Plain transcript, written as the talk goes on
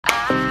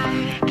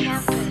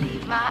can't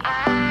believe my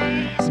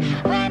eyes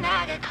when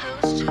I get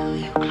close to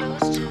you,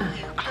 close to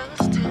you,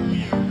 close to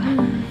you.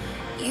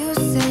 You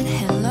said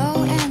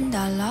hello and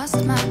I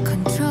lost my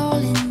control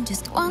in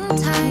just one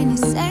tiny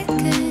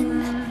second.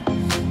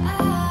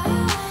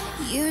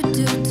 You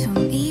do to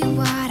me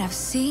what I've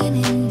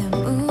seen in the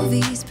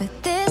movies, but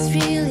this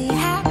really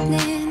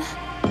happening.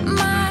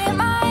 My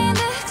mind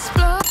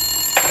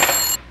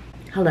explodes.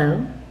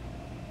 Hello?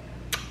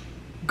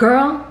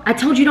 Girl, I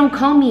told you don't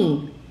call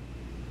me.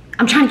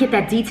 I'm trying to get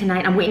that D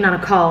tonight. I'm waiting on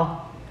a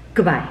call.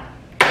 Goodbye.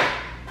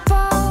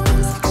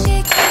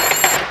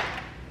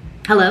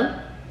 Hello?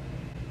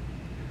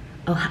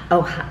 Oh,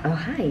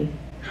 hi.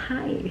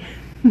 Hi.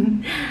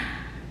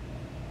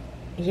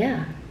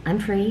 Yeah, I'm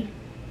free.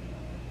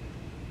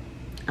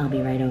 I'll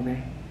be right over.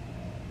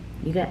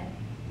 You got,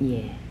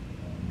 yeah.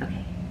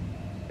 Okay,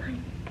 bye.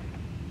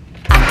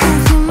 I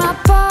can feel my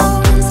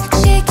bones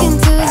shaking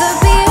to the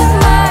beat of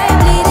my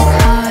bleeding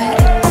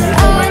heart.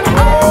 On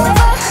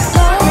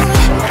overload,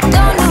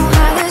 don't know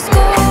how this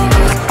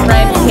goes.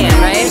 Right, you can,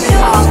 right?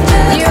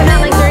 Do you not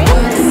like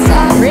Durian?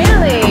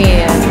 Really?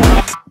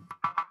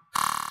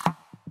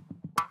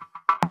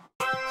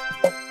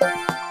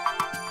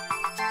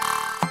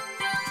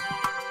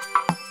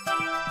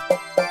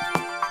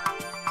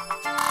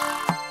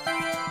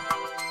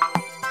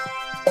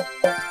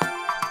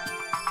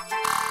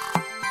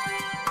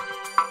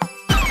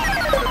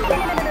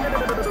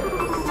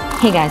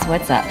 Hey guys,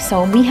 what's up?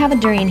 So we have a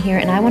durian here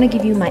and I want to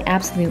give you my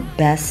absolute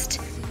best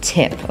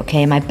tip,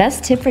 okay? My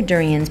best tip for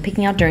durians,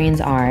 picking out durians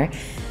are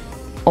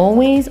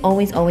always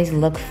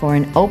look for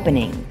an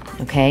opening,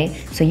 okay?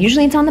 So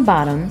usually it's on the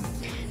bottom,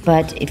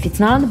 but if it's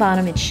not on the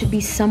bottom, it should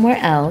be somewhere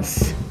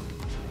else.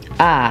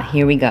 Ah,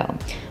 here we go.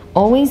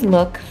 Always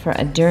look for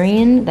a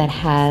durian that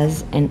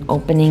has an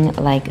opening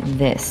like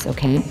this,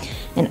 okay?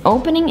 An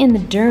opening in the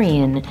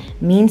durian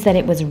means that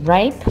it was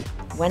ripe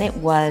when it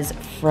was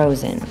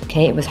frozen,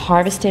 okay? It was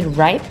harvested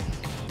ripe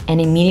and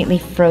immediately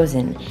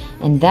frozen.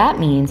 And that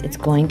means it's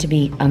going to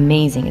be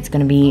amazing. It's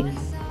going to be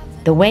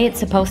the way it's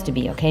supposed to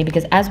be, okay?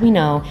 Because as we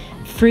know,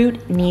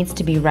 fruit needs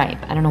to be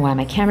ripe. I don't know why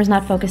my camera's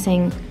not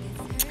focusing,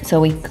 so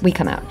we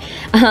come out.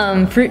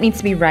 Fruit needs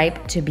to be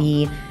ripe to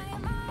be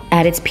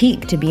at its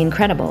peak, to be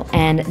incredible.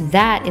 And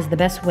that is the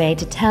best way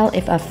to tell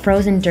if a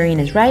frozen durian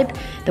is ripe.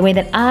 The way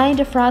that I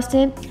defrost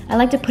it, I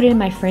like to put it in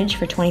my fridge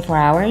for 24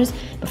 hours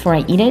before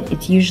I eat it.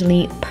 It's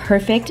usually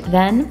perfect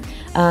then.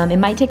 It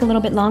might take a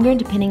little bit longer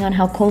depending on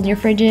how cold your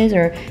fridge is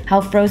or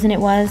how frozen it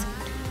was.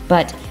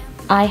 But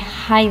I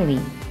highly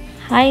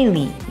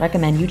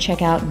recommend you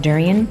check out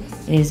Durian.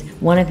 It is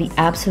one of the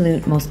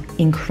absolute most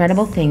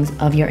incredible things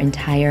of your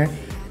entire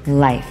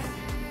life.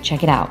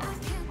 Check it out.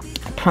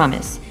 I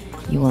promise.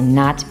 You will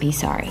not be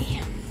sorry.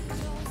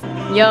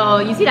 Yo,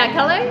 you see that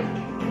color?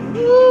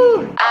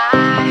 Woo!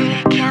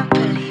 I can't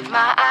believe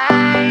my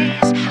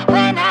eyes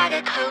when I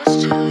get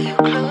close to you,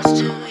 close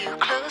to you,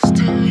 close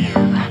to you.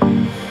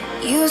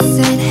 You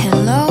said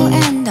hello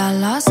and I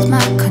lost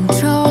my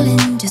control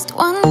in just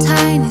one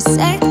tiny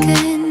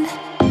second.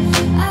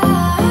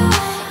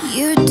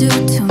 You do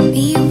to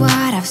me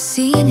what I've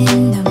seen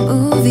in the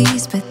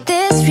movies, but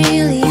this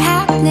really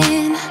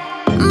happening.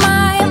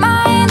 My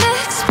mind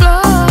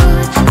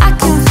explodes. I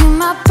can feel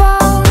my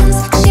bones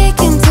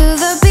shaking to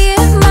the beat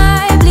of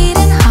my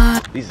bleeding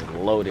heart. These are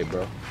loaded,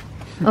 bro.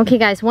 Okay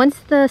guys, once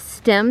the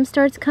stem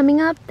starts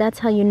coming up, that's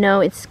how you know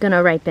it's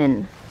gonna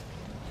ripen.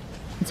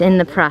 It's in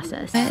the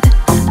process.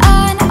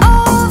 On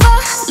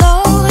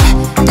overload,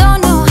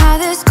 don't know how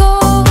this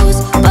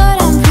goes,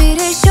 but I'm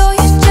pretty sure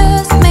you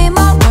just made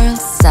my world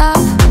stop.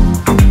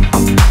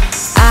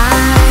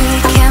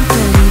 I can't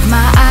believe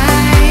my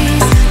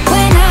eyes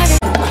when I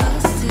get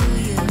close to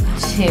you.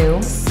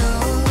 2, So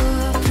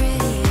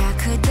pretty I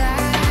could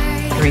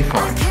die. 3, 4.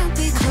 Can't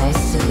be Okay, close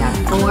so we got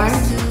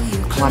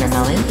 4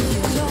 watermelon.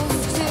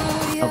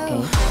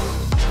 Okay.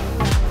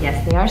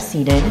 Yes, they are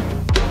seeded.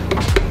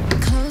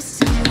 close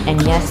to you.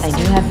 And yes, I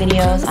do have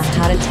videos on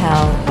how to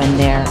tell when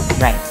they're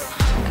ripe.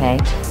 Okay?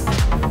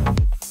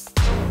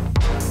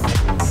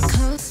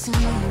 Close to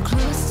you,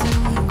 close to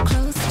you,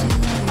 close to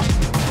you.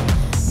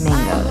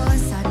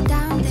 Mangoes.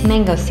 It's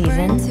mango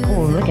season.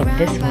 Oh, look at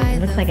this one.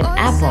 It looks like an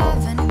apple.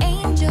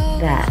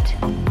 That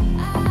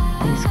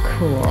is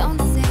cool.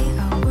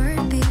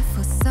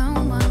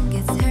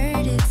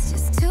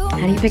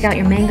 How do you pick out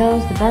your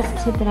mangoes? The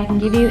best tip that I can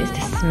give you is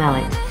to smell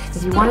it.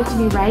 If you want it to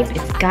be ripe,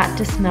 it's got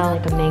to smell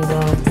like a mango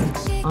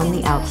on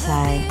the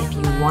outside. If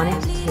you want it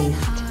to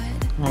taste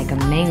like a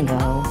mango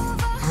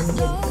on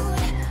the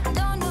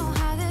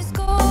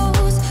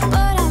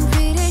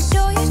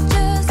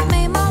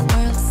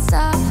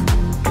inside.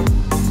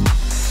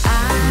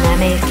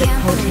 Lemon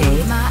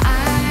capote.